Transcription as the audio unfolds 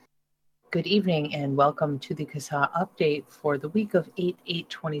Good evening and welcome to the CASA update for the week of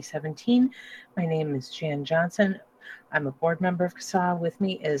 8/8/2017. My name is Jan Johnson. I'm a board member of CASA. With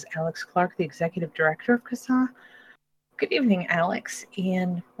me is Alex Clark, the executive director of CASA. Good evening, Alex.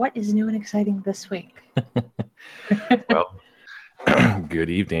 And what is new and exciting this week? Well, good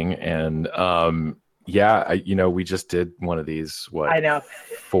evening. And we just did one of these, I know.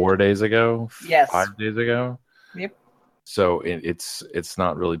 4 days ago? Yes. 5 days ago? Yep. So it's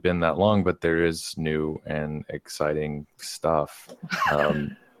not really been that long, but there is new and exciting stuff.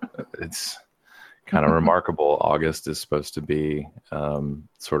 It's kind of remarkable. August is supposed to be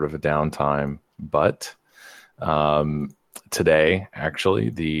sort of a downtime, but today, actually,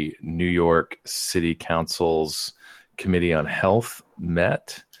 the New York City Council's Committee on Health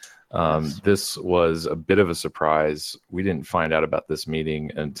met. This was a bit of a surprise. We didn't find out about this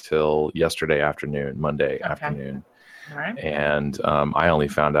meeting until yesterday afternoon, Monday afternoon. All right. And I only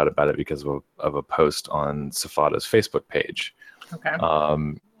found out about it because of a post on SFATA's Facebook page. Okay.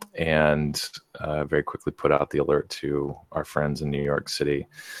 And very quickly put out the alert to our friends in New York City.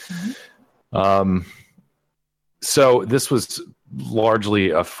 Mm-hmm. So this was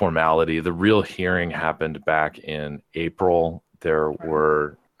largely a formality. The real hearing happened back in April. There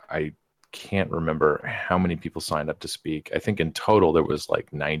were, I can't remember how many people signed up to speak. I think in total there was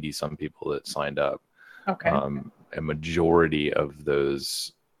like 90 some people that signed up. Okay. A majority of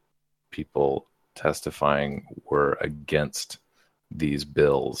those people testifying were against these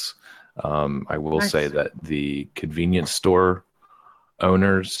bills. I will say that the convenience store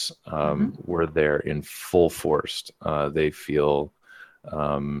owners were there in full force. They feel,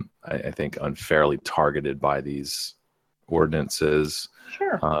 I think, unfairly targeted by these ordinances.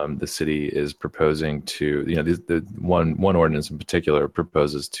 Sure. The city is proposing to, the one ordinance in particular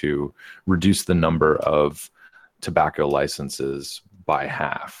proposes to reduce the number of tobacco licenses by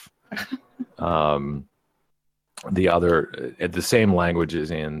half. The same language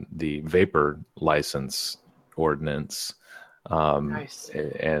is in the vapor license ordinance. Nice.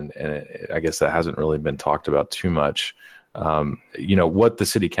 And I guess that hasn't really been talked about too much. What the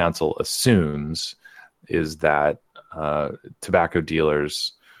city council assumes is that tobacco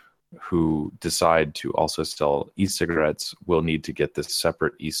dealers who decide to also sell e-cigarettes will need to get this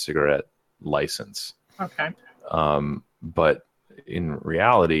separate e-cigarette license. Okay. But in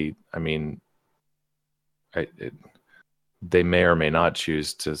reality, I mean, they may or may not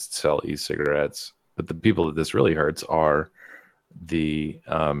choose to sell e-cigarettes, but the people that this really hurts are the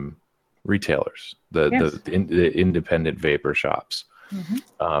retailers, the independent vapor shops.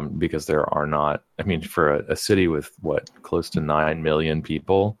 Mm-hmm. Because there are not, I mean, for a city with close to 9 million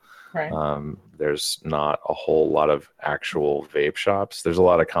people, right. There's not a whole lot of actual vape shops. There's a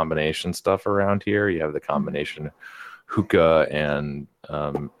lot of combination stuff around here. You have the combination hookah and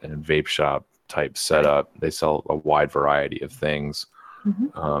vape shop type setup. They sell a wide variety of things.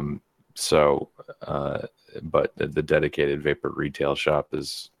 Mm-hmm. But the dedicated vapor retail shop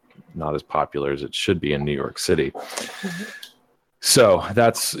is not as popular as it should be in New York City. Mm-hmm. So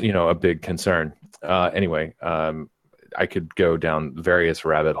that's, a big concern. Anyway, I could go down various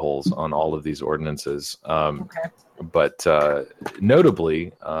rabbit holes on all of these ordinances. Okay. But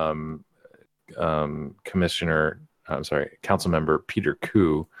notably, Councilmember Peter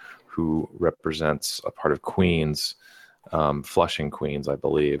Koo, who represents a part of Queens, Flushing, Queens, I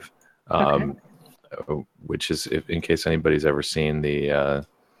believe, which is, in case anybody's ever seen the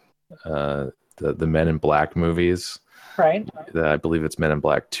Men in Black movies. Right. I believe it's Men in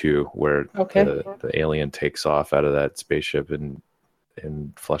Black 2, where the alien takes off out of that spaceship in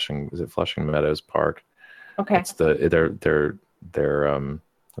Flushing. Is it Flushing Meadows Park? Okay. It's the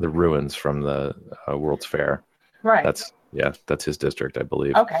ruins from the World's Fair. Right. That's his district, I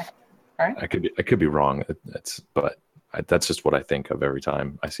believe. Okay. All right. I could be wrong. That's just what I think of every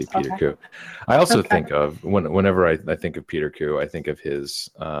time I see Peter Koo. I also think of whenever I think of Peter Koo, I think of his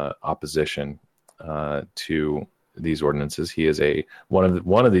opposition to these ordinances. He is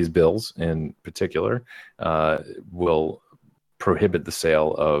one of these bills in particular will prohibit the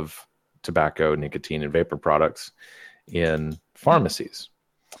sale of tobacco, nicotine, and vapor products in pharmacies.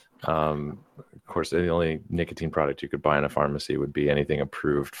 Of course, the only nicotine product you could buy in a pharmacy would be anything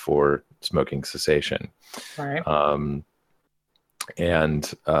approved for smoking cessation. Right.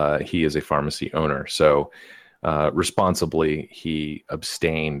 And he is a pharmacy owner. So responsibly, he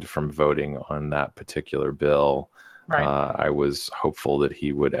abstained from voting on that particular bill. Right. I was hopeful that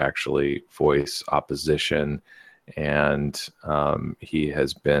he would actually voice opposition. And he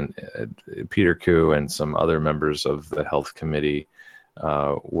has been, Peter Koo and some other members of the health committee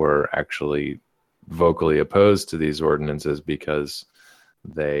were actually vocally opposed to these ordinances because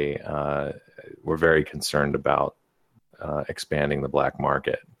they were very concerned about expanding the black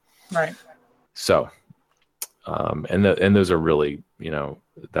market. Right. So, and those are really,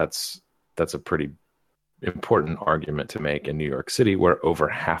 that's a pretty important argument to make in New York City, where over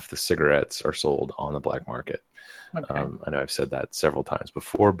half the cigarettes are sold on the black market. Okay. I know I've said that several times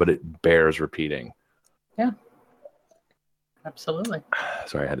before, but it bears repeating. Yeah. Absolutely.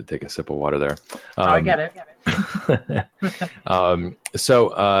 Sorry, I had to take a sip of water there. I get it.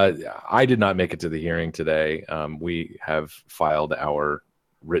 So I did not make it to the hearing today. We have filed our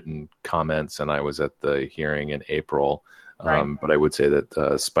written comments, and I was at the hearing in April. Right. But I would say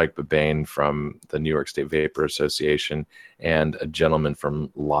that Spike Babane from the New York State Vapor Association and a gentleman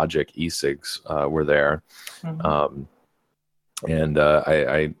from Logic e-cigs were there. Mm-hmm. And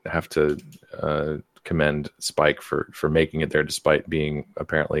I have to commend Spike for making it there despite being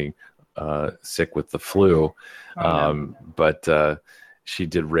apparently sick with the flu. But she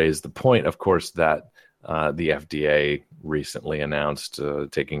did raise the point, of course, that the FDA recently announced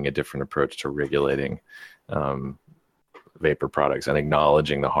taking a different approach to regulating vapor products and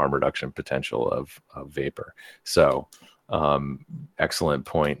acknowledging the harm reduction potential of vapor. So excellent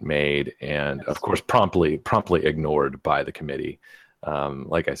point made, and of course promptly ignored by the committee.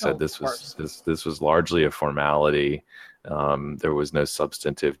 Like I said, this was largely a formality. There was no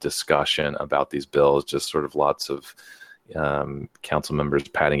substantive discussion about these bills, just sort of lots of council members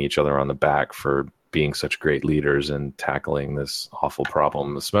patting each other on the back for being such great leaders and tackling this awful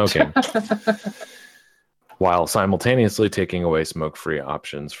problem of smoking, while simultaneously taking away smoke-free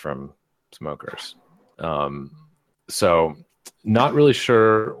options from smokers. So not really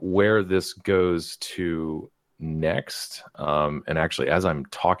sure where this goes to next. And actually, as I'm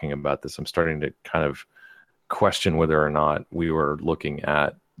talking about this, I'm starting to kind of question whether or not we were looking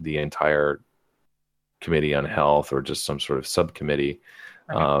at the entire Committee on Health or just some sort of subcommittee.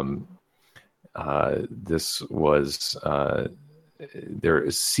 This was,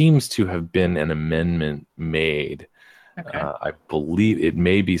 there seems to have been an amendment made. Okay. I believe it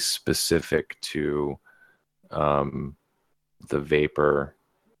may be specific to the vapor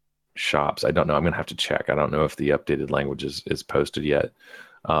shops. I don't know. I'm going to have to check. I don't know if the updated language is posted yet.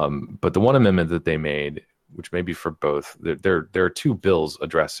 But the one amendment that they made, which may be for both, there are two bills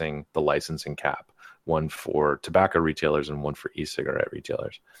addressing the licensing cap, one for tobacco retailers and one for e-cigarette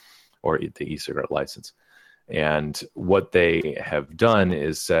retailers, or the e-cigarette license. And what they have done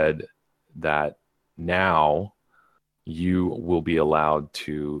is said that now you will be allowed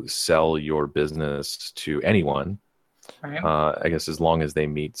to sell your business to anyone, I guess, as long as they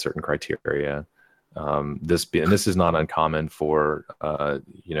meet certain criteria. This is not uncommon for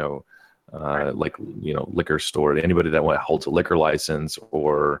liquor store, anybody that holds a liquor license,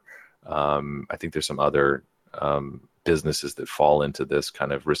 or I think there's some other businesses that fall into this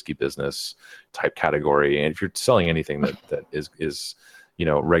kind of risky business type category. And if you're selling anything that is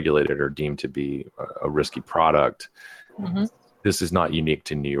regulated or deemed to be a risky product, mm-hmm. This is not unique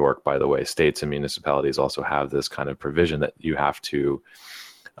to New York, by the way. States and municipalities also have this kind of provision that you have to,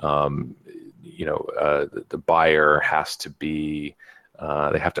 the buyer has to be,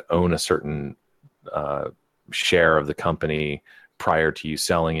 they have to own a certain share of the company prior to you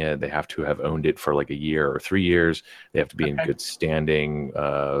selling it. They have to have owned it for like a year or 3 years. They have to be in good standing,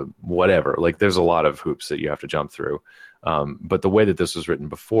 whatever. Like, there's a lot of hoops that you have to jump through. But the way that this was written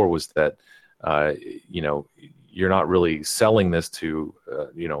before was that, you're not really selling this to,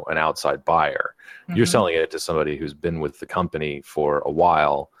 an outside buyer. Mm-hmm. You're selling it to somebody who's been with the company for a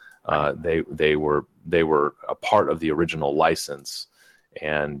while. They were a part of the original license,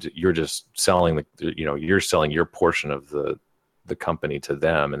 and you're just selling you're selling your portion of the company to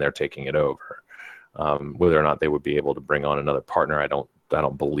them, and they're taking it over. Whether or not they would be able to bring on another partner, I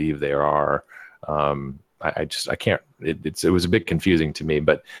don't believe they are. I can't. It was a bit confusing to me,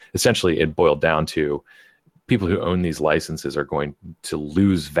 but essentially it boiled down to people who own these licenses are going to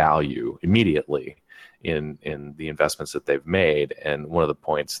lose value immediately in the investments that they've made. And one of the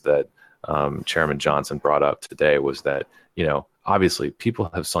points that Chairman Johnson brought up today was that, obviously people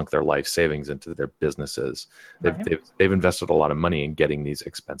have sunk their life savings into their businesses. They've invested a lot of money in getting these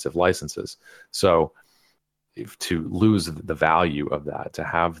expensive licenses. So to lose the value of that, to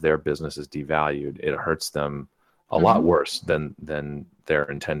have their businesses devalued, it hurts them a mm-hmm. lot worse than they're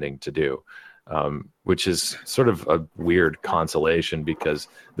intending to do. Which is sort of a weird consolation, because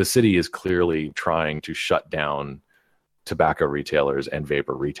the city is clearly trying to shut down tobacco retailers and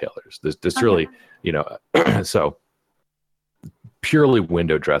vapor retailers. This really, so purely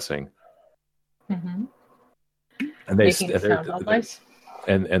window dressing. Mm-hmm. And making it sound all nice.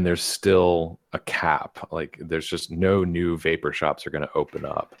 and there's still a cap. Like there's just no new vapor shops are going to open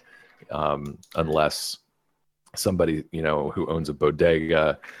up unless somebody, who owns a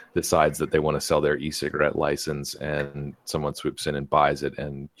bodega decides that they want to sell their e-cigarette license, and someone swoops in and buys it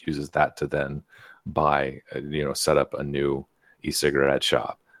and uses that to then buy, set up a new e-cigarette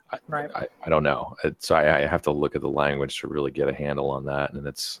shop. Right. I don't know. So I have to look at the language to really get a handle on that, and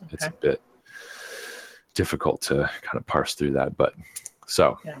it's a bit difficult to kind of parse through that. But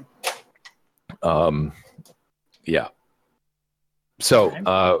so, yeah. So,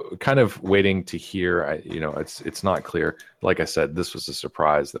 kind of waiting to hear. It's not clear. Like I said, this was a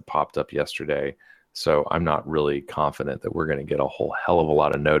surprise that popped up yesterday, so I'm not really confident that we're going to get a whole hell of a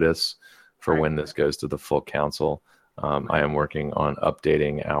lot of notice for when this goes to the full council. I am working on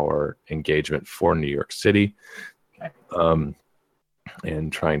updating our engagement for New York City,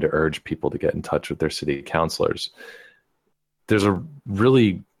 and trying to urge people to get in touch with their city councilors. There's a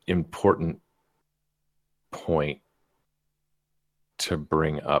really important point to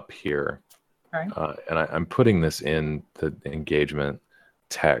bring up here. Right. And I'm putting this in the engagement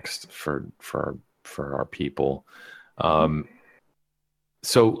text for our people.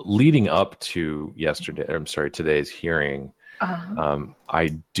 So leading up to today's hearing,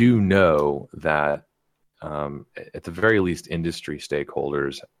 I do know that at the very least, industry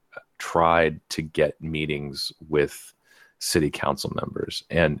stakeholders tried to get meetings with city council members.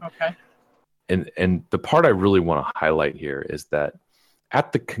 And the part I really want to highlight here is that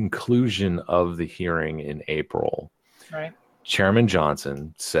at the conclusion of the hearing in April, Chairman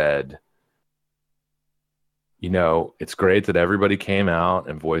Johnson said, it's great that everybody came out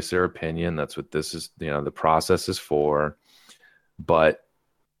and voiced their opinion. That's what this is, the process is for. But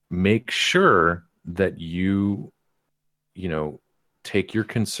make sure that you take your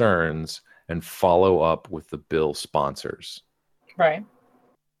concerns and follow up with the bill sponsors. Right.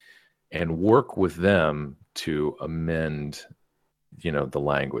 And work with them to amend, the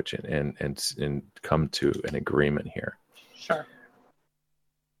language and come to an agreement here. Sure.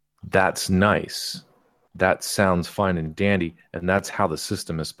 That's nice. That sounds fine and dandy, and that's how the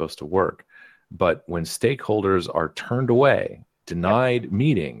system is supposed to work. But when stakeholders are turned away, denied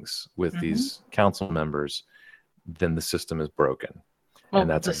meetings with these council members, then the system is broken. Well, and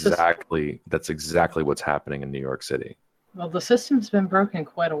that's exactly what's happening in New York City. Well, the system's been broken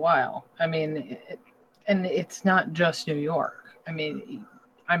quite a while. I mean, and it's not just New York. I mean,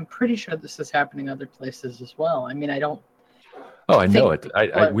 I'm pretty sure this is happening other places as well. I mean, I don't. Oh, I know it.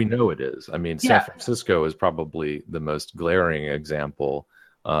 We know it is. I mean, San Francisco is probably the most glaring example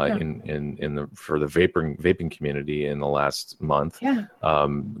for the vaping community in the last month. Yeah.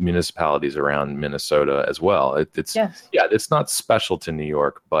 Municipalities around Minnesota as well. It's not special to New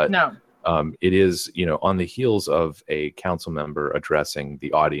York, but no. It is, on the heels of a council member addressing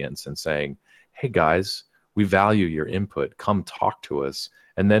the audience and saying, "Hey guys, we value your input. Come talk to us."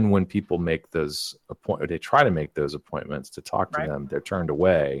 And then when people make those they try to make those appointments to talk to them, they're turned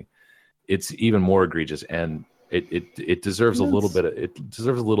away. It's even more egregious, and it deserves a little bit. It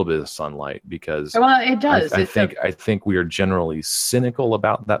deserves a little bit of sunlight because it does. I think we are generally cynical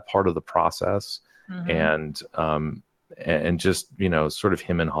about that part of the process, and just sort of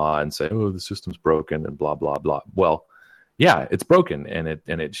him and haw and say, "Oh, the system's broken," and blah blah blah. Well, yeah, it's broken, and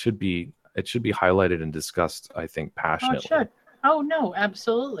it should be highlighted and discussed, I think, passionately. Oh, it should. Oh, no,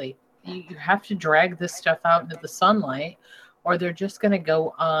 absolutely. You have to drag this stuff out into the sunlight, or they're just going to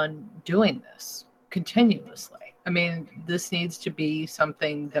go on doing this continuously. I mean, this needs to be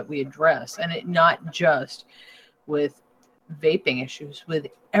something that we address, and it not just with vaping issues, with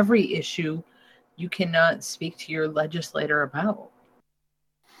every issue you cannot speak to your legislator about.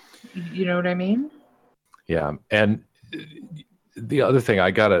 You know what I mean? Yeah. And the other thing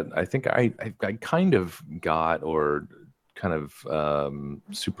I think I kind of got or kind of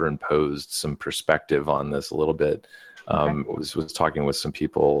superimposed some perspective on this a little bit. Was talking with some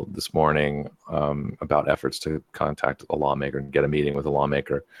people this morning about efforts to contact a lawmaker and get a meeting with a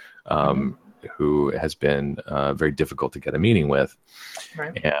lawmaker who has been very difficult to get a meeting with.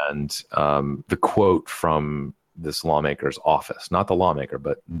 Right. And the quote from this lawmaker's office, not the lawmaker,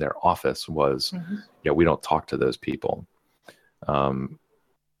 but their office was, we don't talk to those people.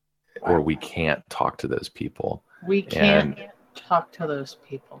 Or we can't talk to those people. We can't talk to those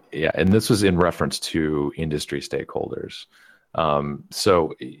people. Yeah, and this was in reference to industry stakeholders.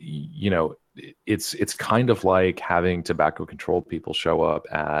 So, it's kind of like having tobacco control people show up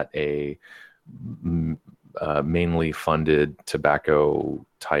at a mainly funded tobacco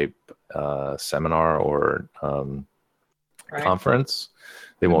type seminar or conference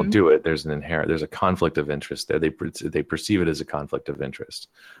they won't do it. There's a conflict of interest there. They perceive it as a conflict of interest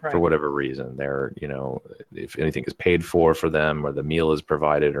for whatever reason. They're, if anything is paid for them, or the meal is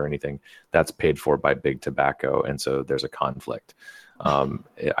provided or anything, that's paid for by big tobacco. And so there's a conflict.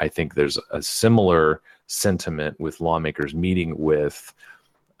 I think there's a similar sentiment with lawmakers meeting with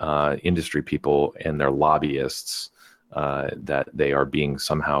industry people and their lobbyists, that they are being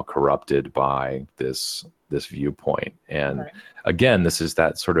somehow corrupted by this viewpoint. And again, these are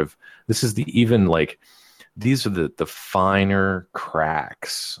the finer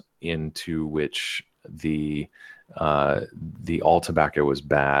cracks into which the all tobacco was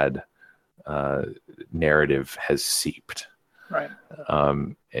bad narrative has seeped. Right.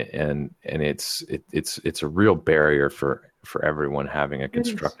 And it's a real barrier for everyone having a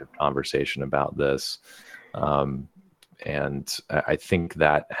constructive conversation about this. And I think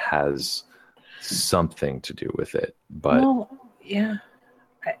that has something to do with it. But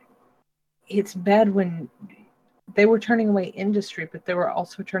it's bad when they were turning away industry, but they were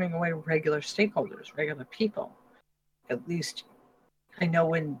also turning away regular stakeholders, regular people. At least I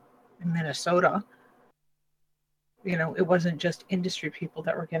know in Minnesota, it wasn't just industry people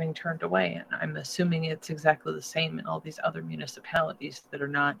that were getting turned away. And I'm assuming it's exactly the same in all these other municipalities that are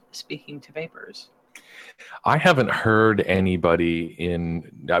not speaking to vapors. I haven't heard anybody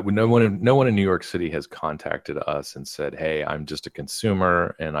no one in New York City has contacted us and said, "Hey, I'm just a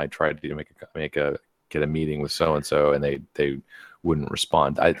consumer and I tried to get a meeting with so and so," and they wouldn't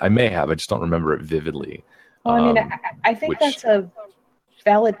respond. I may have, I just don't remember it vividly. Well, I think that's a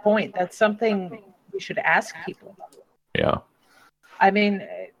valid point. That's something we should ask people. Yeah. I mean,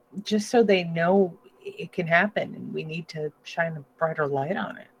 just so they know it can happen, and we need to shine a brighter light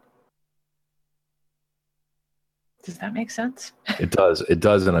on it. Does that make sense? It does.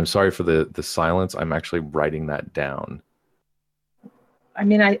 And I'm sorry for the silence. I'm actually writing that down. I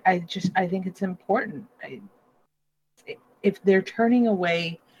mean, I think it's important. If they're turning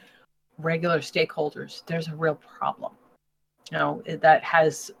away regular stakeholders, there's a real problem. That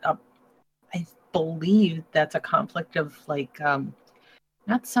has, I believe that's a conflict of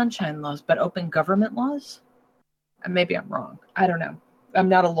not sunshine laws, but open government laws. And maybe I'm wrong. I don't know. I'm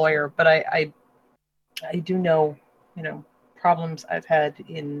not a lawyer, but I do know, problems I've had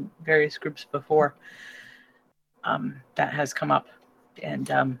in various groups before, that has come up.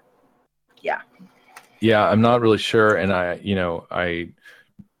 And yeah, I'm not really sure. And I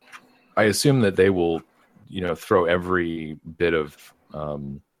assume that they will, throw every bit of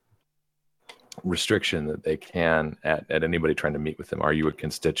restriction that they can at anybody trying to meet with them. Are you a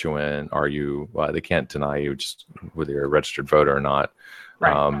constituent? They can't deny you just whether you're a registered voter or not.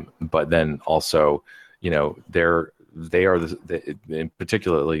 Right. But then also, they are in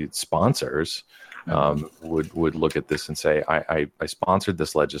particularly sponsors would look at this and say, I sponsored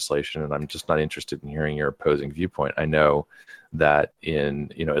this legislation and I'm just not interested in hearing your opposing viewpoint. I know that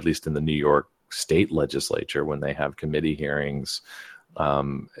at least in the New York state legislature, when they have committee hearings,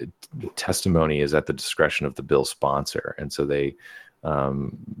 testimony is at the discretion of the bill sponsor. And so they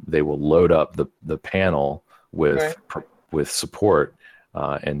will load up the panel with support.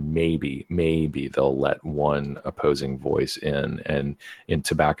 And maybe they'll let one opposing voice in. And in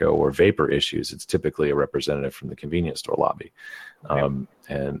tobacco or vapor issues, it's typically a representative from the convenience store lobby, and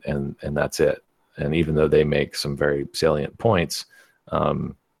that's it. And even though they make some very salient points,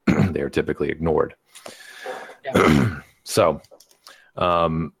 they are typically ignored. Yeah. So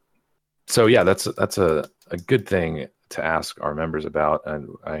yeah, that's a good thing to ask our members about, and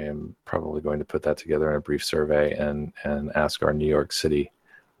I am probably going to put that together in a brief survey and ask our New York City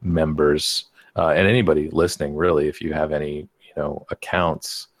members, and anybody listening, really, if you have any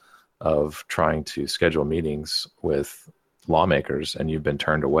accounts of trying to schedule meetings with lawmakers and you've been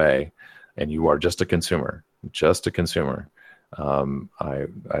turned away, and you are just a consumer. I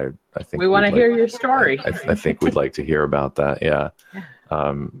think we want to hear your story. I think we'd like to hear about that. Yeah.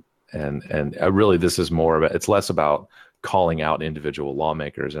 And really, this is it's less about calling out individual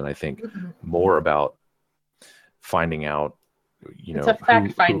lawmakers, and I think more about finding out, it's a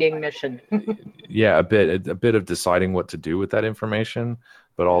fact-finding mission. Yeah, a bit of deciding what to do with that information,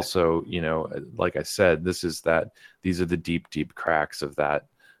 but also, like I said, these are the deep cracks of that,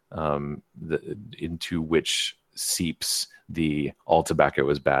 into which seeps the all tobacco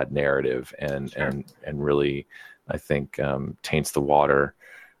is bad narrative, and really, I think, taints the water.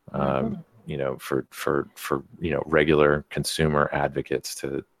 For regular consumer advocates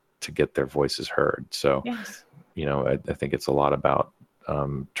to get their voices heard. So, yes. I think it's a lot about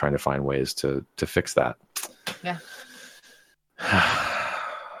trying to find ways to fix that. Yeah.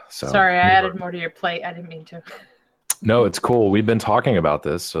 So, sorry, I added more to your plate. I didn't mean to. No, it's cool. We've been talking about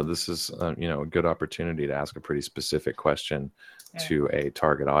this, so this is a good opportunity to ask a pretty specific question to a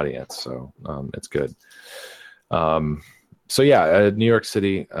target audience. So it's good. So yeah, New York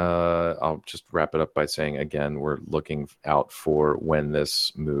City. I'll just wrap it up by saying again, we're looking out for when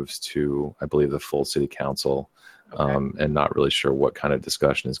this moves to, I believe, the full city council, and not really sure what kind of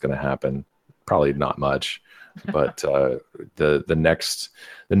discussion is going to happen. Probably not much, but the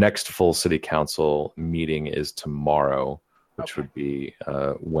next full city council meeting is tomorrow, which would be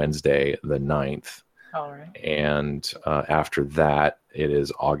Wednesday the 9th. All right. And after that, it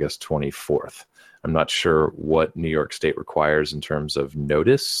is August 24th. I'm not sure what New York State requires in terms of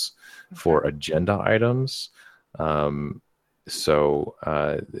notice for agenda items. So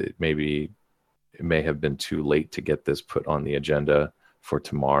it may have been too late to get this put on the agenda for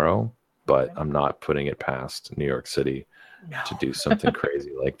tomorrow, but I'm not putting it past New York City to do something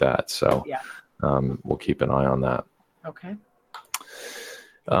crazy like that. So we'll keep an eye on that. Okay.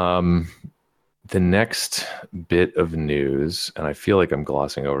 The next bit of news, and I feel like I'm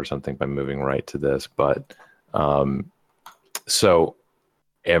glossing over something by moving right to this, but so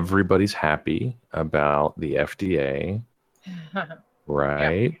everybody's happy about the FDA,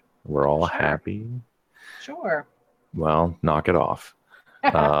 right? Yep. We're all happy. Sure. Well, knock it off.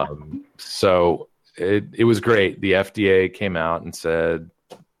 So it was great. The FDA came out and said,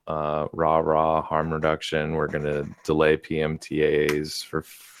 rah, harm reduction. We're going to delay PMTAs for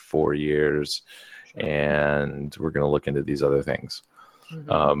 4 years, and we're going to look into these other things.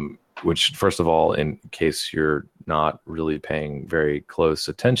 Which, first of all, in case you're not really paying very close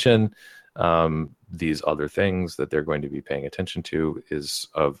attention, these other things that they're going to be paying attention to is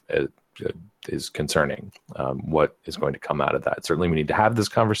concerning. What is going to come out of that? Certainly, we need to have this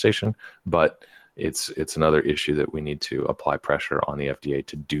conversation, but it's another issue that we need to apply pressure on the FDA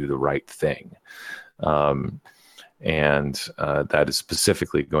to do the right thing. And that is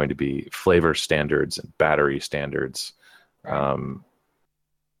specifically going to be flavor standards and battery standards. I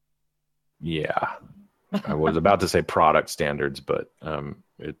was about to say product standards, but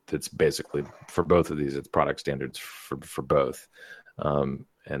it's basically for both of these, it's product standards for both.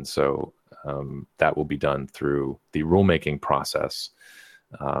 And so that will be done through the rulemaking process,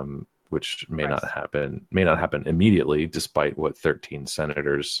 which may not happen immediately, despite what 13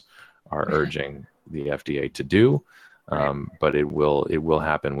 senators are urging the FDA to do. But it will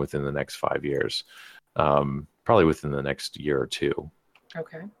happen within the next 5 years, probably within the next year or two.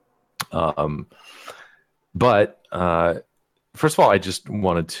 Okay. But first of all, I just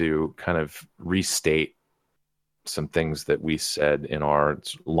wanted to kind of restate some things that we said in our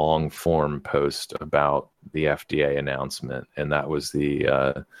long form post about the FDA announcement. And that was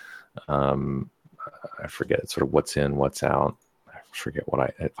I forget sort of what's in, what's out. I forget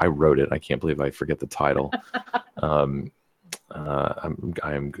what I wrote it. I can't believe I forget the title. I'm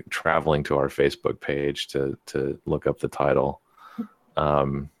traveling to our Facebook page to look up the title.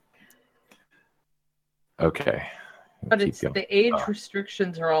 Okay. But it's the age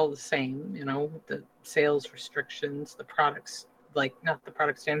restrictions are all the same, the sales restrictions, the products, like not the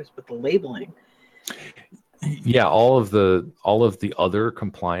product standards, but the labeling. Yeah, all of the other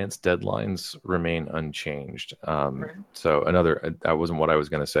compliance deadlines remain unchanged. So that wasn't what I was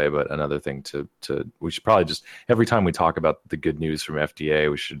going to say, but another thing we should probably just, every time we talk about the good news from FDA,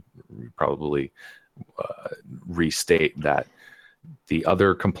 we should probably restate that the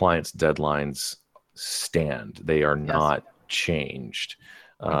other compliance deadlines stand. They are not changed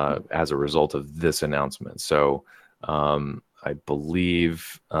as a result of this announcement. So I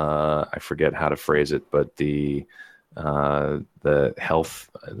believe I forget how to phrase it, but the health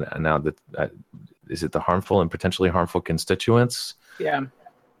now that is it the harmful and potentially harmful constituents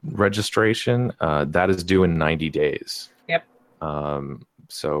registration that is due in 90 days. Yep.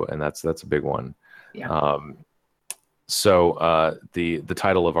 So and that's a big one. Yeah. So the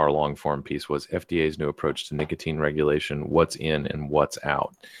title of our long form piece was FDA's new approach to nicotine regulation, what's in and what's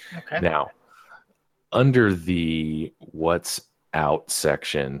out. Okay. Now, under the what's out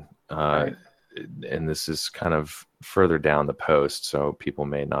section, and this is kind of further down the post, so people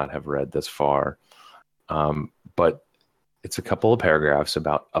may not have read this far, but it's a couple of paragraphs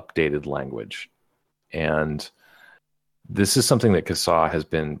about updated language. And this is something that CASA has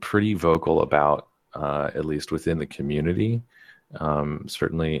been pretty vocal about, at least within the community,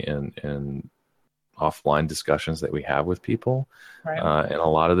 certainly in offline discussions that we have with people. And a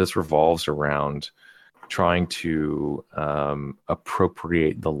lot of this revolves around trying to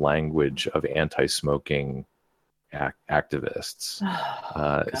appropriate the language of anti-smoking activists,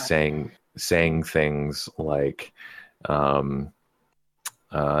 saying things like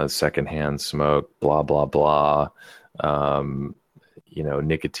secondhand smoke, blah, blah, blah,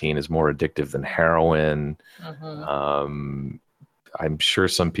 Nicotine is more addictive than heroin. I'm sure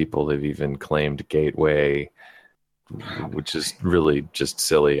some people have even claimed gateway, which is really just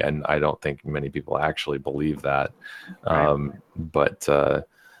silly, and I don't think many people actually believe that. But a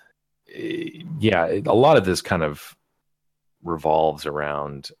lot of this kind of revolves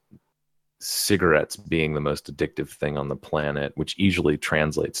around cigarettes being the most addictive thing on the planet, which easily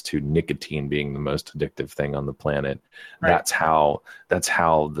translates to nicotine being the most addictive thing on the planet. That's how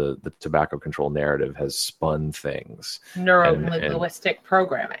the tobacco control narrative has spun things. Neuro-linguistic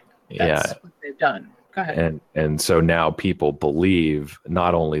programming. That's what they've done. Go ahead. And so now people believe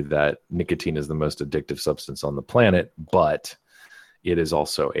not only that nicotine is the most addictive substance on the planet, but it is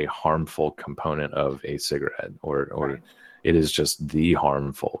also a harmful component of a cigarette, or it is just the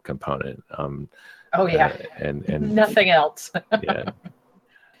harmful component. And nothing else.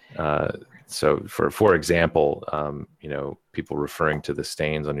 So for example, people referring to the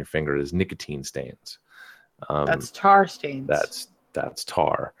stains on your finger as nicotine stains. That's tar stains. That's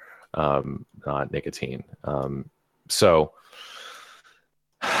tar. Not nicotine. So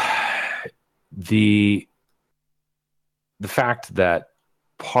the fact that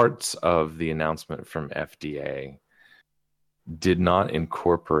parts of the announcement from FDA did not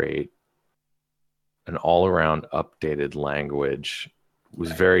incorporate an all-around updated language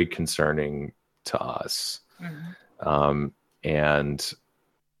was very concerning to us. And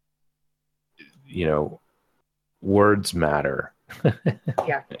words matter. No,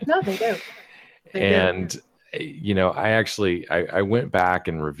 they do. I went back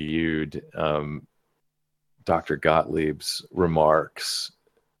and reviewed Dr. Gottlieb's remarks,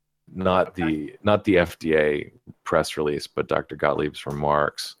 not the FDA press release, but Dr. Gottlieb's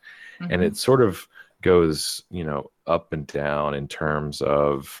remarks. And it sort of goes, up and down in terms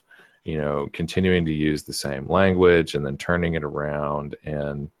of, continuing to use the same language and then turning it around.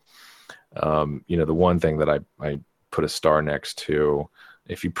 And, the one thing that I put a star next to,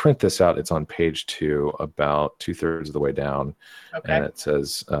 if you print this out, it's on page 2, about 2/3 of the way down. And it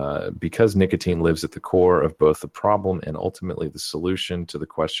says, because nicotine lives at the core of both the problem and ultimately the solution to the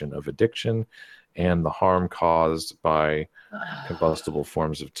question of addiction and the harm caused by combustible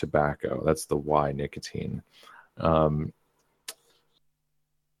forms of tobacco. That's the why nicotine. That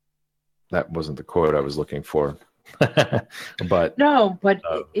wasn't the quote I was looking for. But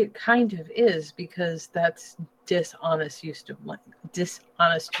it kind of is, because that's dishonest use of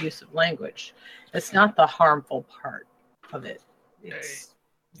language. It's not the harmful part of it. It's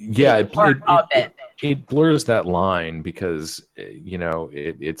it blurs that line, because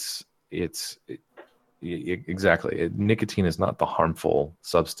it's exactly, nicotine is not the harmful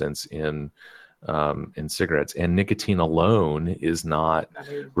substance in cigarettes, and nicotine alone is not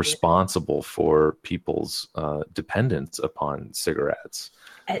responsible for people's dependence upon cigarettes.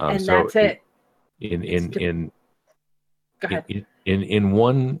 And that's it. In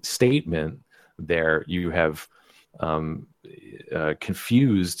one statement there, you have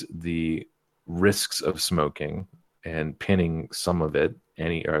confused the risks of smoking and pinning some of it,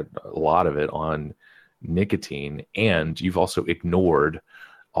 or a lot of it, on nicotine, and you've also ignored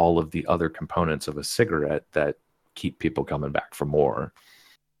all of the other components of a cigarette that keep people coming back for more.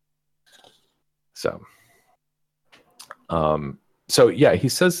 So he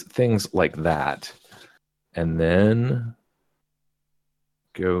says things like that, and then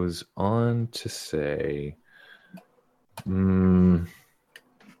goes on to say, I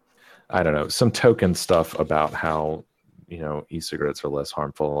don't know, some token stuff about how, e-cigarettes are less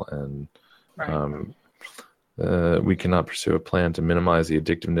harmful, and we cannot pursue a plan to minimize the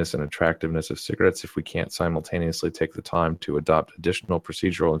addictiveness and attractiveness of cigarettes if we can't simultaneously take the time to adopt additional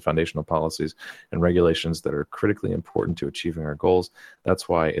procedural and foundational policies and regulations that are critically important to achieving our goals. That's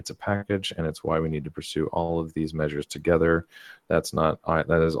why it's a package, and it's why we need to pursue all of these measures together. That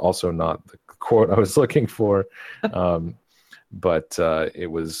is also not the quote I was looking for, but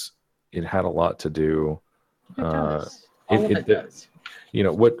it had a lot to do. It does. It does.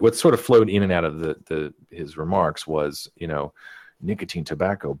 What sort of flowed in and out of his remarks was, nicotine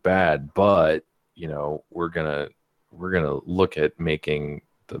tobacco bad, but we're gonna look at making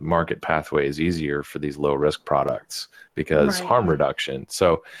the market pathways easier for these low risk products because harm reduction.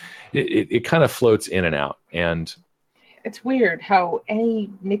 So it kind of floats in and out, and it's weird how any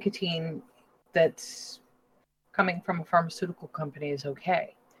nicotine that's coming from a pharmaceutical company is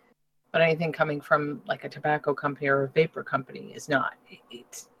okay, but anything coming from like a tobacco company or a vapor company is not.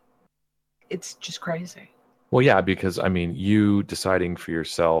 It's just crazy. Well, yeah, because you deciding for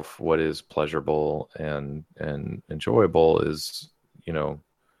yourself what is pleasurable and enjoyable is,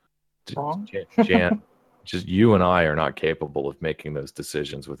 wrong. Jan, just you and I are not capable of making those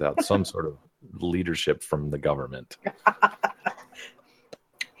decisions without some sort of leadership from the government.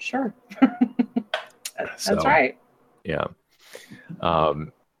 Sure. That's right. Yeah.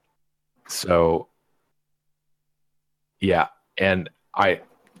 So yeah, and I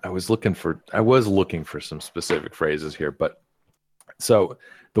was looking for some specific phrases here, but so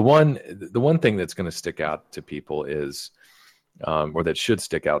the one thing that's going to stick out to people is, or that should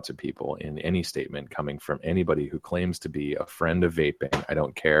stick out to people in any statement coming from anybody who claims to be a friend of vaping. I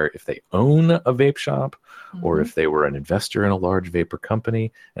don't care if they own a vape shop or if they were an investor in a large vapor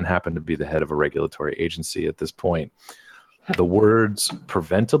company and happen to be the head of a regulatory agency at this point. The words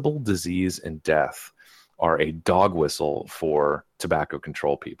preventable disease and death are a dog whistle for tobacco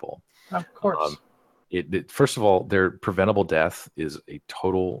control people. Of course. First of all, their preventable death is a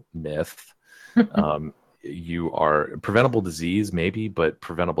total myth. You are preventable disease, maybe, but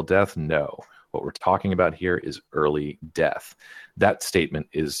preventable death, no. What we're talking about here is early death. That statement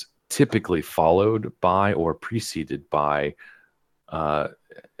is typically followed by or preceded by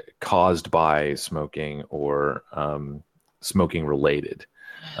caused by smoking or smoking related.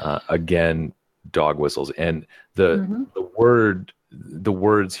 Again, dog whistles. And the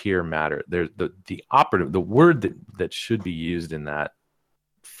words here matter. The word that should be used in that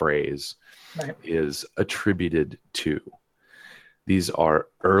phrase is attributed to. These are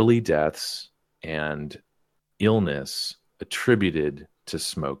early deaths and illness attributed to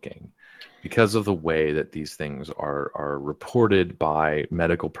smoking because of the way that these things are reported by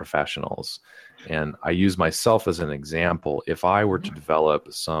medical professionals. And I use myself as an example. If I were to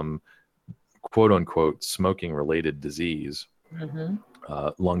develop some quote unquote smoking related disease,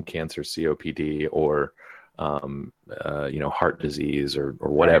 lung cancer, COPD, or heart disease or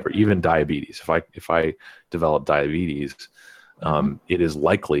whatever, even diabetes. If I develop diabetes, it is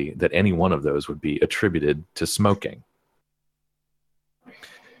likely that any one of those would be attributed to smoking.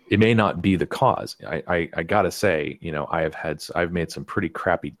 It may not be the cause. I gotta say, I've made some pretty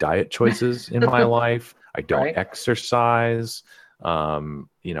crappy diet choices in my life. I don't exercise.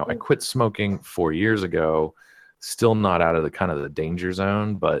 I quit smoking 4 years ago, still not out of the kind of the danger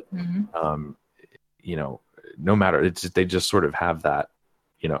zone, but no matter, they just sort of have that,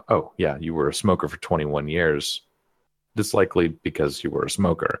 oh yeah, you were a smoker for 21 years. It's likely because you were a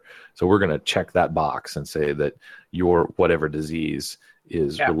smoker. So we're going to check that box and say that your whatever disease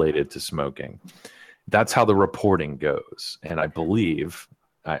is related to smoking. That's how the reporting goes. And I believe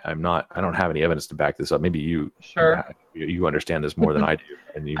I don't have any evidence to back this up. Maybe you understand this more than I do,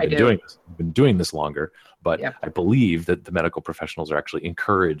 and you've been doing this longer. But I believe that the medical professionals are actually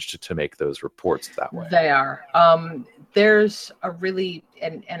encouraged to make those reports that way. They are. There's a really,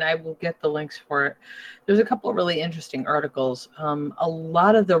 and I will get the links for it. There's a couple of really interesting articles. A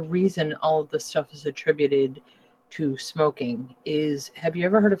lot of the reason all of this stuff is attributed to smoking is, have you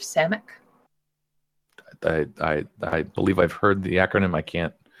ever heard of SAMIC? I believe I've heard the acronym. I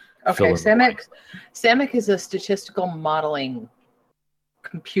can't. Okay, SAMIC is a statistical modeling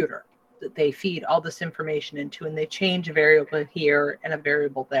computer that they feed all this information into, and they change a variable here and a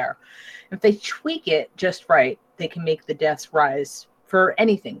variable there. If they tweak it just right, they can make the deaths rise for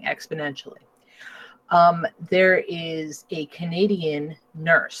anything exponentially. There is a Canadian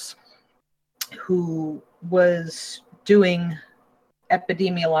nurse who was doing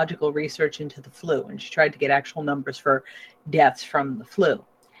epidemiological research into the flu, and she tried to get actual numbers for deaths from the flu.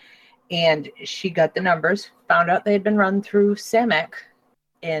 And she got the numbers, found out they had been run through SAMIC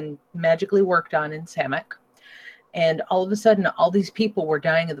and magically worked on in SAMIC. And all of a sudden, all these people were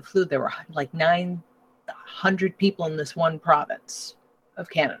dying of the flu. There were like 900 people in this one province of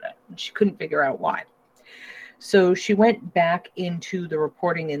Canada. And she couldn't figure out why. So she went back into the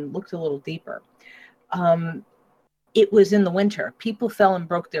reporting and looked a little deeper. It was in the winter. People fell and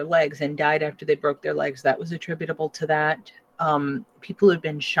broke their legs and died after they broke their legs. That was attributable to that. People who had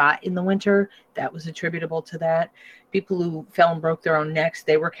been shot in the winter, that was attributable to that. People who fell and broke their own necks,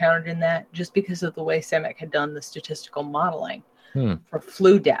 they were counted in that, just because of the way SAMIC had done the statistical modeling for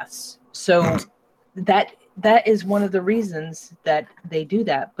flu deaths. So that is one of the reasons that they do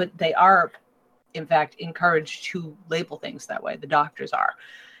that. But they are, in fact, encouraged to label things that way. The doctors are.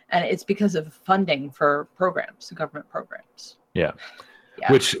 And it's because of funding for programs, government programs. Yeah.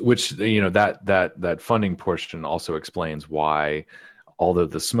 Which that funding portion also explains why, although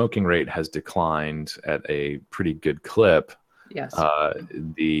the smoking rate has declined at a pretty good clip,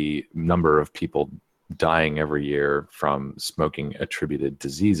 the number of people dying every year from smoking attributed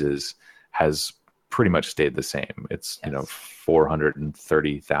diseases has pretty much stayed the same. It's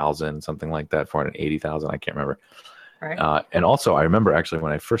 430,000, something like that, 480,000. I can't remember. Right. And also, I remember actually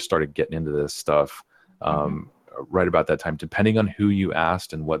when I first started getting into this stuff, right about that time, depending on who you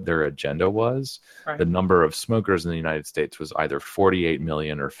asked and what their agenda was, the number of smokers in the United States was either 48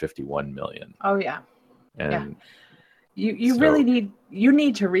 million or 51 million. Oh yeah. And you really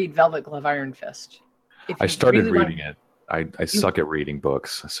need to read Velvet Glove Iron Fist. I started reading it. I suck at reading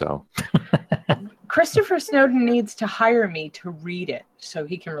books, so. Christopher Snowdon needs to hire me to read it so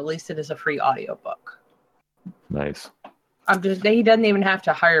he can release it as a free audiobook. Nice. He doesn't even have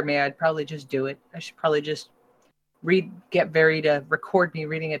to hire me. I'd probably just do it. I should probably just get Barry to record me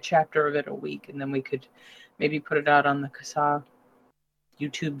reading a chapter of it a week, and then we could maybe put it out on the CASA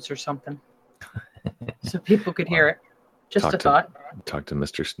YouTubes or something so people could hear it. Just a thought. Talk to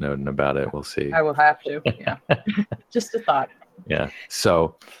Mr. Snowdon about it. We'll see. I will have to. Yeah. Just a thought. Yeah.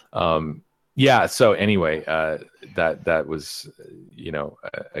 So, So anyway, that was,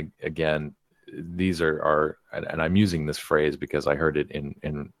 again, these are, and I'm using this phrase because I heard it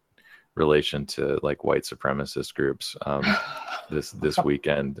in relation to like white supremacist groups this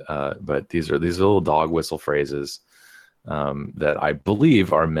weekend. But these are little dog whistle phrases that I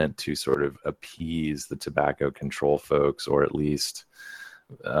believe are meant to sort of appease the tobacco control folks, or at least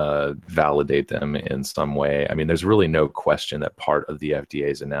validate them in some way. I mean, there's really no question that part of the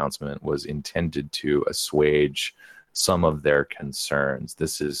FDA's announcement was intended to assuage some of their concerns.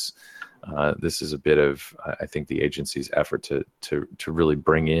 This is a bit of, I think, the agency's effort to really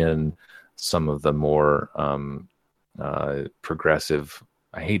bring in some of the more progressive.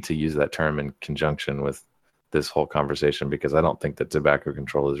 I hate to use that term in conjunction with this whole conversation because I don't think that tobacco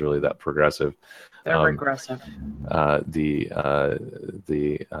control is really that progressive. They're regressive. The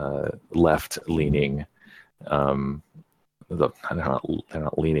left-leaning, they're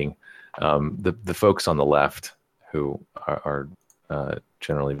not leaning. The folks on the left who are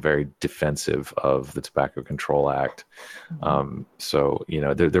generally very defensive of the Tobacco Control Act. So,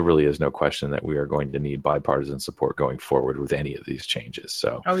 there really is no question that we are going to need bipartisan support going forward with any of these changes.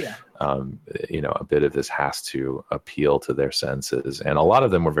 So, a bit of this has to appeal to their senses. And a lot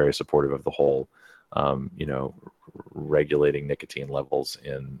of them were very supportive of the whole, regulating nicotine levels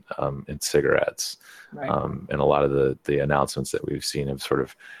in cigarettes. Right. And a lot of the announcements that we've seen have sort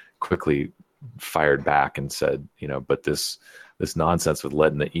of quickly fired back and said, but this nonsense with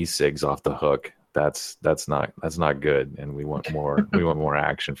letting the e-cigs off the hook, that's not good, and we want more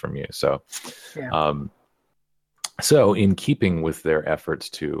action from you. So, so in keeping with their efforts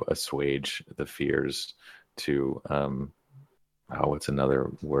to assuage the fears, to what's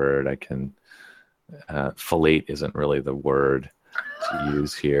another word I can fellate isn't really the word to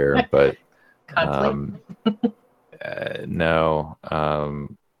use here, but no.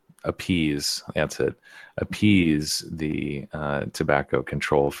 Appease, that's it. Appease the tobacco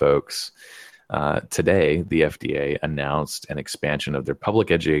control folks. Today, the FDA announced an expansion of their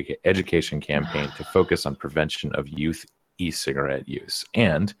public education campaign to focus on prevention of youth e-cigarette use.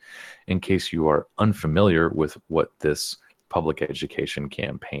 And in case you are unfamiliar with what this public education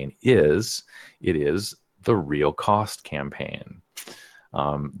campaign is, it is the Real Cost campaign.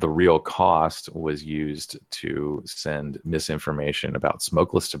 The Real Cost was used to send misinformation about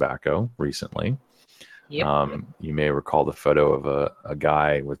smokeless tobacco recently. Yep. You may recall the photo of a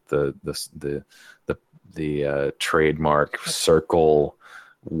guy with the trademark circle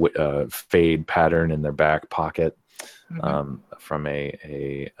fade pattern in their back pocket from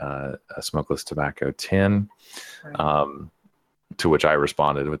a smokeless tobacco tin. Right. To which I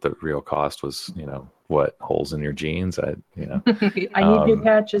responded with the Real Cost was, what, holes in your jeans? I need new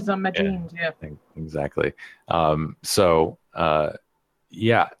patches on my jeans. Yeah, exactly. And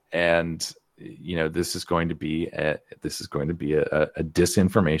this is going to be a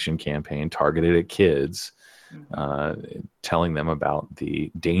disinformation campaign targeted at kids, telling them about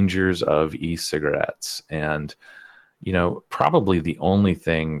the dangers of e-cigarettes. And probably the only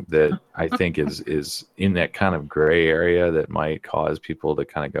thing that I think is in that kind of gray area that might cause people to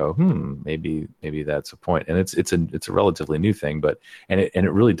kind of go, maybe that's a point. And it's a relatively new thing, but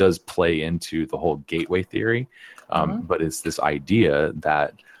it really does play into the whole gateway theory. But it's this idea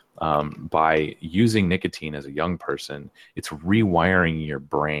that by using nicotine as a young person, it's rewiring your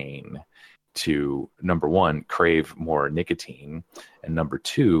brain to, number one, crave more nicotine, and number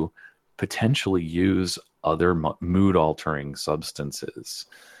two, potentially use other mood-altering substances.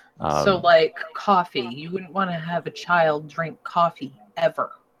 So like coffee. You wouldn't want to have a child drink coffee ever.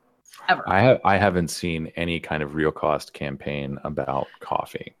 I haven't seen any kind of Real Cost campaign about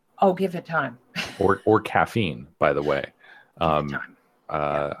coffee. Oh, give it time. or caffeine, by the way. I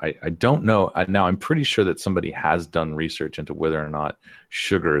don't know. Now, I'm pretty sure that somebody has done research into whether or not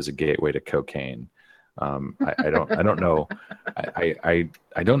sugar is a gateway to cocaine. I don't know. I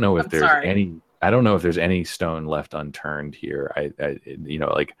don't know if there's any I don't know if there's any stone left unturned here.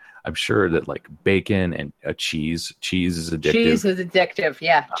 Like I'm sure that like bacon and cheese is addictive. Cheese is addictive.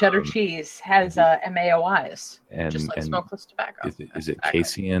 Yeah, cheddar cheese has MAOIs, just like smokeless tobacco. Is it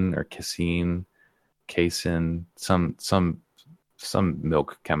casein or casein? Casein, some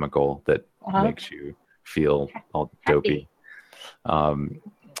milk chemical that makes you feel all dopey.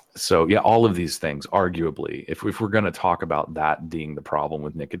 So yeah, all of these things, arguably, if we're going to talk about that being the problem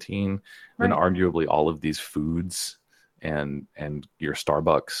with nicotine, then arguably all of these foods and your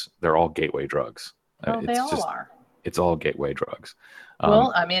Starbucks, they're all gateway drugs. Well, they all are. It's all gateway drugs.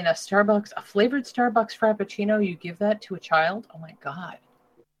 Well, I mean, a flavored Starbucks Frappuccino, you give that to a child, oh my God.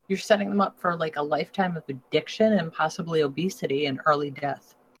 You're setting them up for like a lifetime of addiction and possibly obesity and early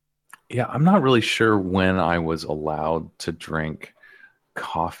death. Yeah, I'm not really sure when I was allowed to drink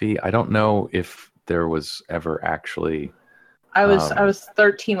coffee. I don't know if there was ever actually. I was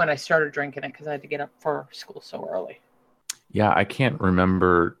 13 when I started drinking it because I had to get up for school so early. Yeah, I can't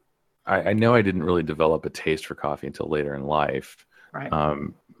remember. I know I didn't really develop a taste for coffee until later in life. Right.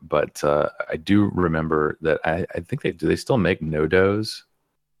 But I do remember that I think do they still make No-Dos?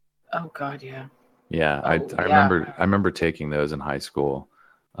 Oh God, yeah. Yeah, I remember taking those in high school.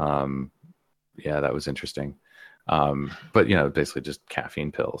 Yeah, that was interesting. But basically just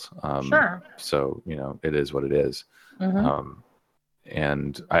caffeine pills. Sure. So it is what it is. Mm-hmm.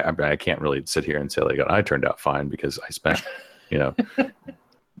 And I can't really sit here and say like I turned out fine because I spent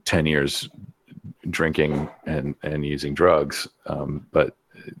 10 years drinking and using drugs. But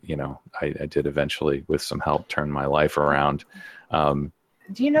I did eventually, with some help, turn my life around.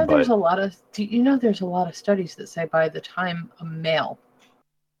 Do you know there's a lot of studies that say by the time a male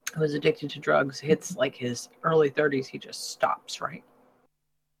who is addicted to drugs hits like his early 30s, he just stops, right?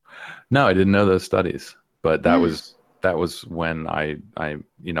 No, I didn't know those studies, but that was when I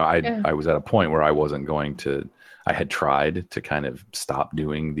was at a point where I wasn't going to. I had tried to kind of stop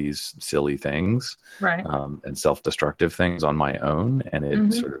doing these silly things, right, and self-destructive things on my own, and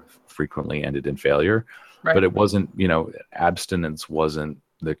it sort of frequently ended in failure. Right. But it wasn't, abstinence wasn't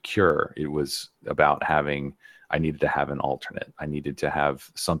the cure. It was about I needed to have an alternate. I needed to have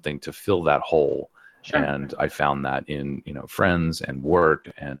something to fill that hole. Sure. And I found that in, friends and work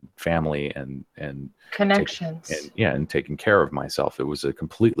and family and connections. And taking care of myself. It was a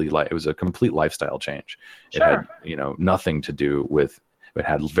complete lifestyle change. Sure. It had, nothing to do with, it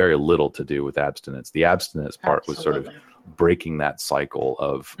had very little to do with abstinence. The abstinence part was sort of breaking that cycle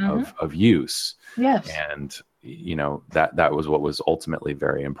of use. Yes. And that was what was ultimately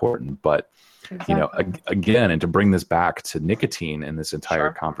very important. But exactly. Again, and to bring this back to nicotine in this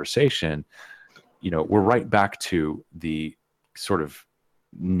entire conversation, we're right back to the sort of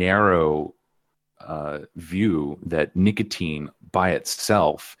narrow view that nicotine by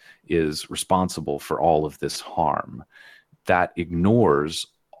itself is responsible for all of this harm. That ignores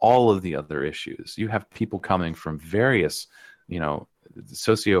all of the other issues. You have people coming from various,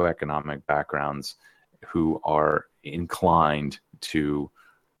 socioeconomic backgrounds who are inclined to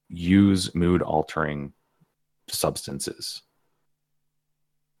use mood-altering substances.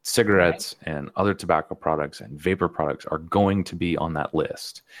 Cigarettes and other tobacco products and vapor products are going to be on that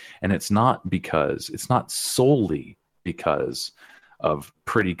list. And it's not solely because of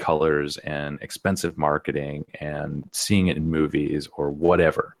pretty colors and expensive marketing and seeing it in movies or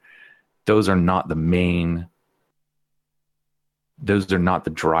whatever. Those are not the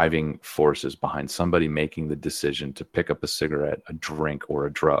driving forces behind somebody making the decision to pick up a cigarette, a drink, or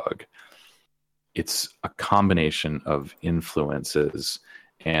a drug. It's a combination of influences,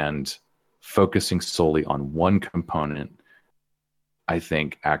 and focusing solely on one component, I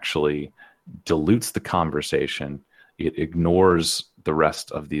think, actually dilutes the conversation. It ignores the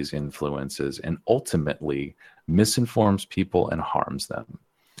rest of these influences and ultimately misinforms people and harms them.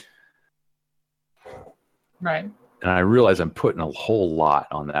 Right. And I realize I'm putting a whole lot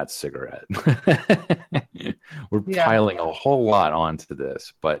on that cigarette. We're piling a whole lot onto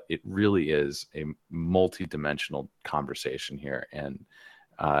this, but it really is a multi-dimensional conversation here. And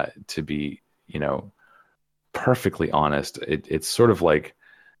to be, perfectly honest, it's sort of like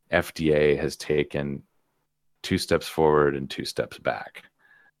FDA has taken 2 steps forward and 2 steps back.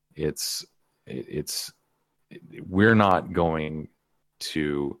 We're not going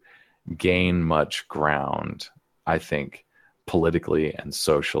to gain much ground, I think, politically and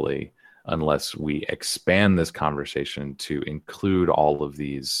socially, unless we expand this conversation to include all of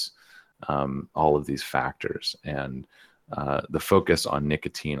these factors. And the focus on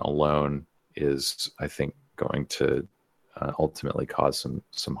nicotine alone is, I think, going to ultimately cause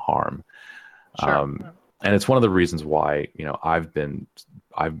some harm. Sure. And it's one of the reasons why, I've been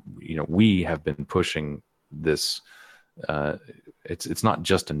we have been pushing this. It's not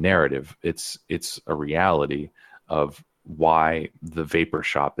just a narrative. It's a reality of why the vapor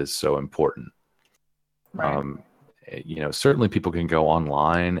shop is so important. Right. Certainly people can go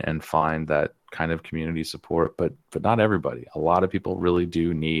online and find that kind of community support, but not everybody. A lot of people really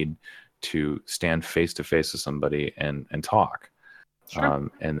do need to stand face to face with somebody and talk. Sure.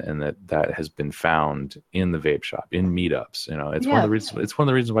 And that has been found in the vape shop, in meetups. It's one of the reasons. It's one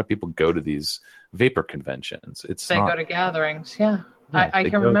of the reasons why people go to these vapor conventions. They go to gatherings. Yeah, I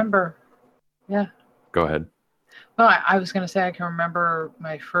can remember. Yeah. Go ahead. Well, I was going to say I can remember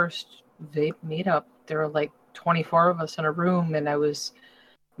my first vape meetup. There were like 24 of us in a room, and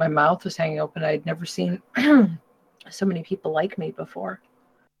my mouth was hanging open. I'd never seen so many people like me before.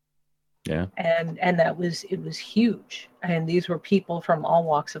 Yeah. And it was huge. And these were people from all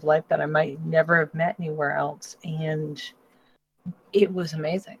walks of life that I might never have met anywhere else. And it was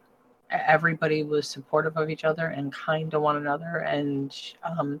amazing. Everybody was supportive of each other and kind to one another. And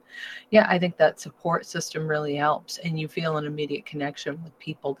I think that support system really helps. And you feel an immediate connection with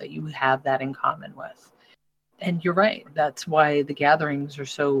people that you have that in common with. And you're right. That's why the gatherings are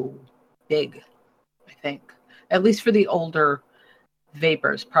so big, I think. At least for the older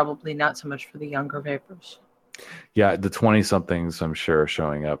vapors, probably not so much for the younger vapors. Yeah, the 20-somethings, I'm sure, are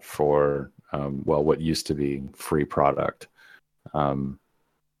showing up for, what used to be free product,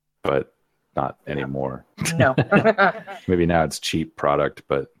 but not anymore. No. Maybe now it's cheap product,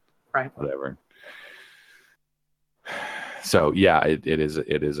 but right. Whatever. So, yeah, it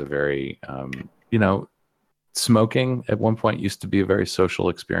is a very, smoking at one point used to be a very social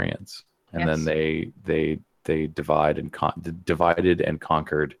experience. And then they divided and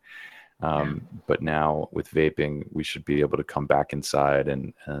conquered. But now with vaping, we should be able to come back inside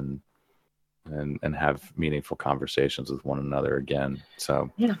and have meaningful conversations with one another again. So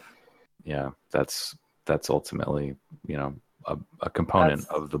that's ultimately, a component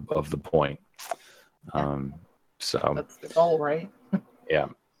of the point. So that's the goal, right? Yeah.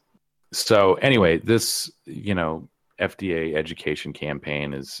 So anyway, this, FDA education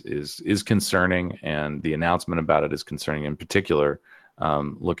campaign is concerning, and the announcement about it is concerning. In particular,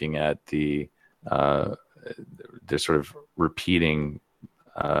 looking at the sort of repeating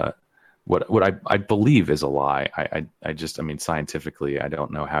what I believe is a lie. I mean, scientifically, I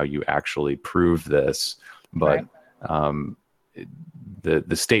don't know how you actually prove this, but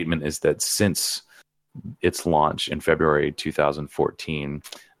the statement is that since its launch in February 2014,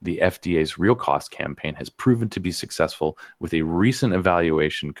 the FDA's Real Cost campaign has proven to be successful, with a recent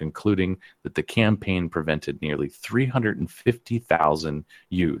evaluation concluding that the campaign prevented nearly 350,000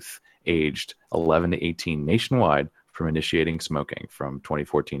 youth aged 11 to 18 nationwide from initiating smoking from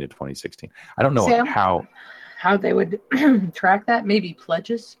 2014 to 2016. I don't know Sam, how they would track that. Maybe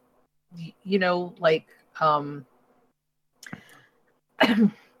pledges, like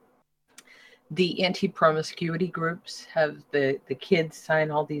the anti-promiscuity groups have the kids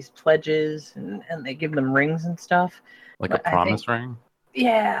sign all these pledges and they give them rings and stuff. Like a promise ring?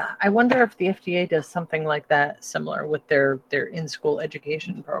 Yeah. I wonder if the FDA does something like that, similar with their in-school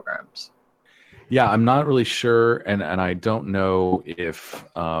education programs. Yeah, I'm not really sure. And I don't know if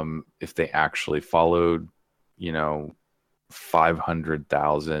they actually followed,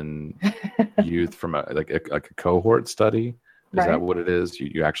 500,000 youth from a cohort study. Is that what it is?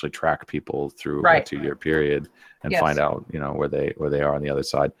 You actually track people through a 2-year period and find out, where they are on the other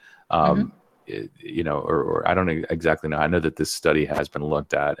side. Or I don't exactly know. I know that this study has been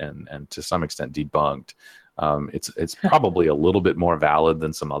looked at and to some extent debunked. It's probably a little bit more valid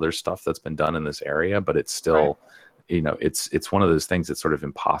than some other stuff that's been done in this area, but it's still, it's one of those things that's sort of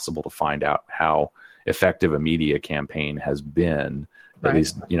impossible to find out how effective a media campaign has been. At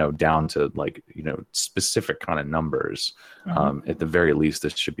least, down to specific kind of numbers. At the very least,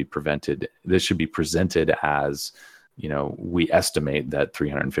 this should be presented as, we estimate that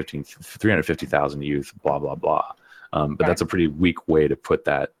 350,000 youth, blah, blah, blah. But that's a pretty weak way to put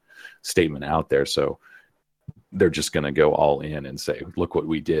that statement out there. So they're just going to go all in and say, look what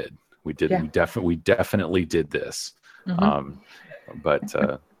we did. We definitely did this.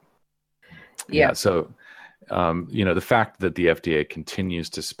 So, the fact that the FDA continues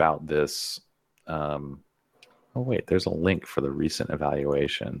to spout this. There's a link for the recent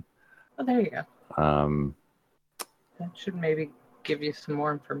evaluation. Oh, there you go. That should maybe give you some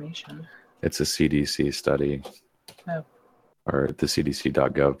more information. It's a CDC study. Oh. Or the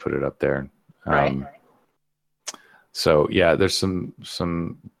CDC.gov put it up there. Right. So yeah, there's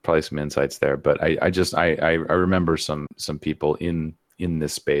probably some insights there, but I remember some people in in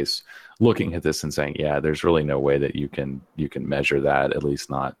this space looking at this and saying, yeah, there's really no way that you can measure that, at least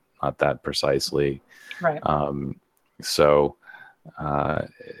not that precisely. Right. So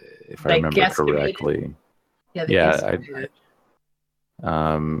if I remember correctly, they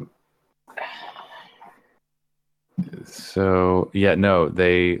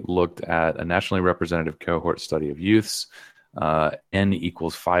looked at a nationally representative cohort study of youths. N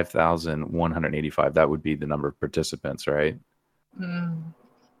equals 5,185. That would be the number of participants, right?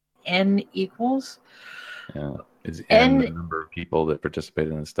 N equals? Yeah. Is N the number of people that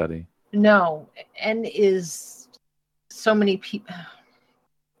participated in the study? No. N is so many people.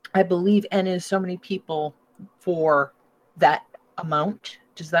 I believe N is so many people for that amount.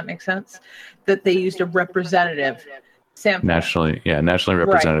 Does that make sense? That they used a representative sample. Nationally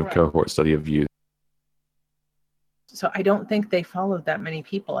representative cohort study of youth. So I don't think they followed that many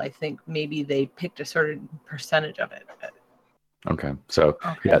people. I think maybe they picked a certain percentage of it. Okay. So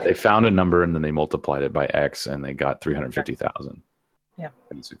they found a number and then they multiplied it by X and they got 350,000. Yeah.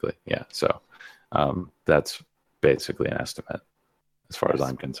 Basically. Yeah. So that's basically an estimate as far as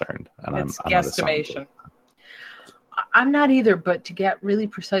I'm concerned. And it's guesstimation. I'm not either, but to get really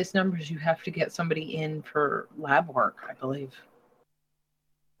precise numbers, you have to get somebody in for lab work, I believe.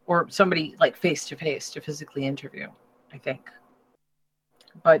 Or somebody like face-to-face to physically interview, I think.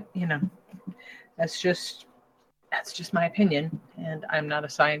 But, that's just my opinion. And I'm not a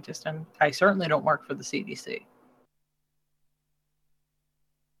scientist. I certainly don't work for the CDC.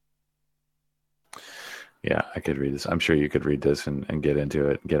 Yeah, I could read this. I'm sure you could read this and get into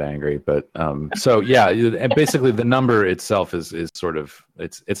it and get angry. But and basically the number itself is sort of,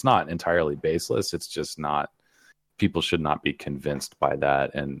 it's not entirely baseless. It's just not, people should not be convinced by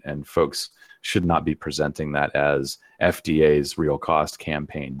that. And folks should not be presenting that as FDA's real cost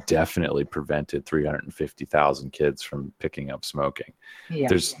campaign definitely prevented 350,000 kids from picking up smoking. Yeah.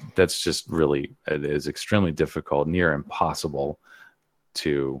 That's just really, it is extremely difficult, near impossible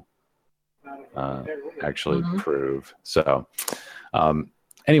to actually prove. So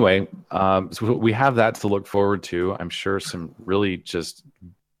anyway, so we have that to look forward to. I'm sure some really just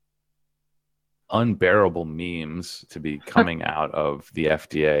unbearable memes to be coming out of the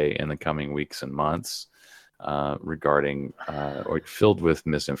FDA in the coming weeks and months regarding or filled with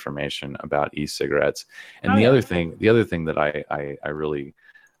misinformation about e-cigarettes. And the other thing that I really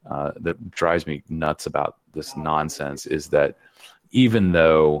that drives me nuts about this nonsense is that even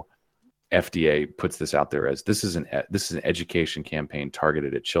though FDA puts this out there as this is an education campaign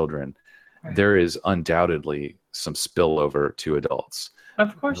targeted at children, there is undoubtedly some spillover to adults.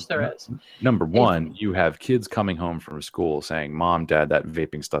 Of course there is. Number one, you have kids coming home from school saying, "Mom, Dad, that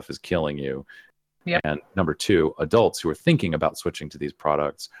vaping stuff is killing you." Yep. And number two, adults who are thinking about switching to these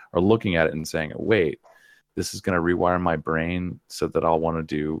products are looking at it and saying, "Wait, this is going to rewire my brain so that I'll want to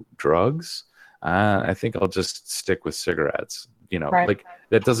do drugs. I think I'll just stick with cigarettes." Like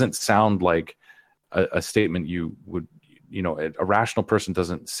that doesn't sound like a statement you would, a rational person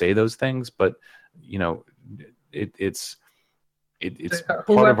doesn't say those things, but it's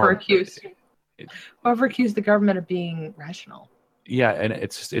whoever accused the government of being rational. Yeah, and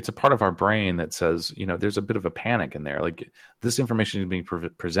it's a part of our brain that says, there's a bit of a panic in there. Like this information is being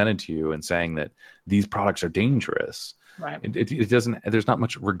presented to you and saying that these products are dangerous. Right. It doesn't. There's not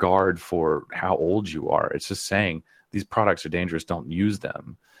much regard for how old you are. It's just saying these products are dangerous. Don't use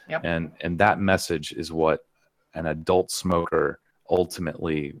them. Yep. And that message is what an adult smoker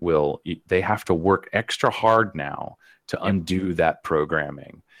ultimately will. They have to work extra hard now to undo that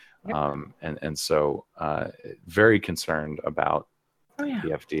programming. Yep. And so very concerned about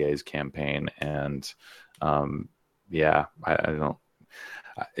the FDA's campaign. And I don't.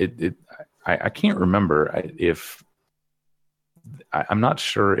 I can't remember if. I'm not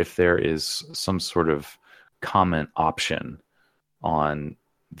sure if there is some sort of comment option on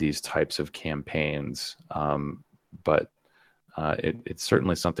these types of campaigns, but it's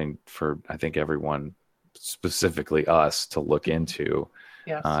certainly something for, I think, everyone, specifically us, to look into.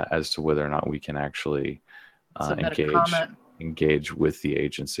 Yes. As to whether or not we can actually engage with the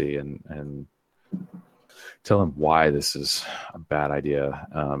agency and tell them why this is a bad idea.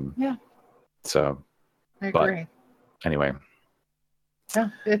 So I agree. Anyway. Yeah,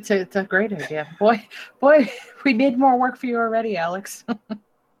 it's a great idea. Boy, we made more work for you already, Alex.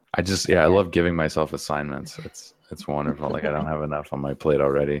 I love giving myself assignments. It's wonderful. Like I don't have enough on my plate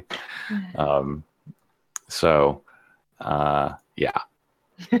already. So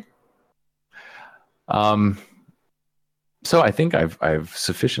I think I've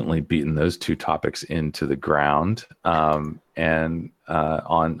sufficiently beaten those two topics into the ground. And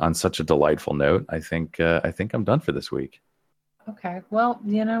on such a delightful note, I think I'm done for this week. Okay. Well,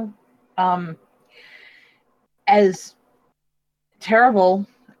 as terrible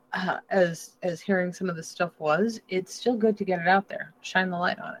as hearing some of this stuff was, it's still good to get it out there, shine the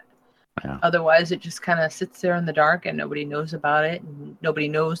light on it. Yeah. Otherwise, it just kind of sits there in the dark and nobody knows about it, and nobody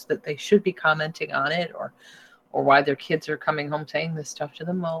knows that they should be commenting on it, or why their kids are coming home saying this stuff to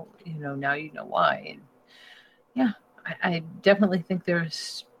them. Well, now you know why. And yeah, I definitely think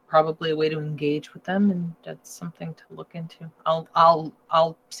there's probably a way to engage with them, and that's something to look into.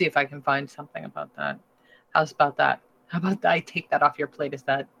 I'll see if I can find something about that. How's about that? How about I take that off your plate? Is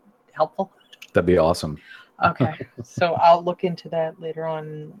that helpful? That'd be awesome. Okay, so I'll look into that later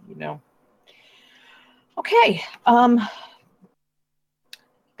on. Okay.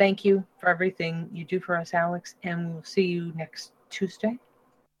 Thank you for everything you do for us, Alex, and we'll see you next Tuesday.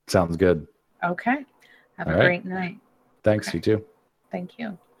 Sounds good. Okay. Have a great night. Thanks, okay. You too. Thank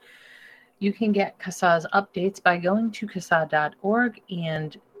you. You can get CASA's updates by going to CASA.org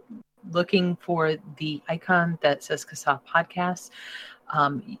and looking for the icon that says CASA Podcasts.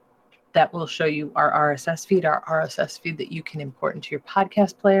 That will show you our RSS feed that you can import into your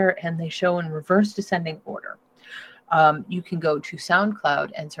podcast player, and they show in reverse descending order. You can go to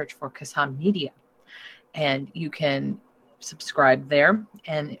SoundCloud and search for CASA Media, and you can subscribe there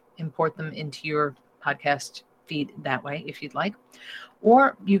and import them into your podcast feed that way if you'd like.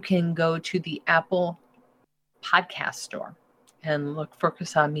 Or you can go to the Apple Podcast Store and look for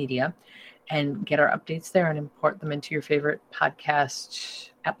CASA Media and get our updates there and import them into your favorite podcast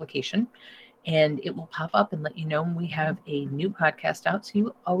application. And it will pop up and let you know when we have a new podcast out, so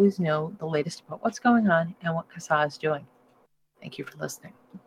you always know the latest about what's going on and what CASA is doing. Thank you for listening.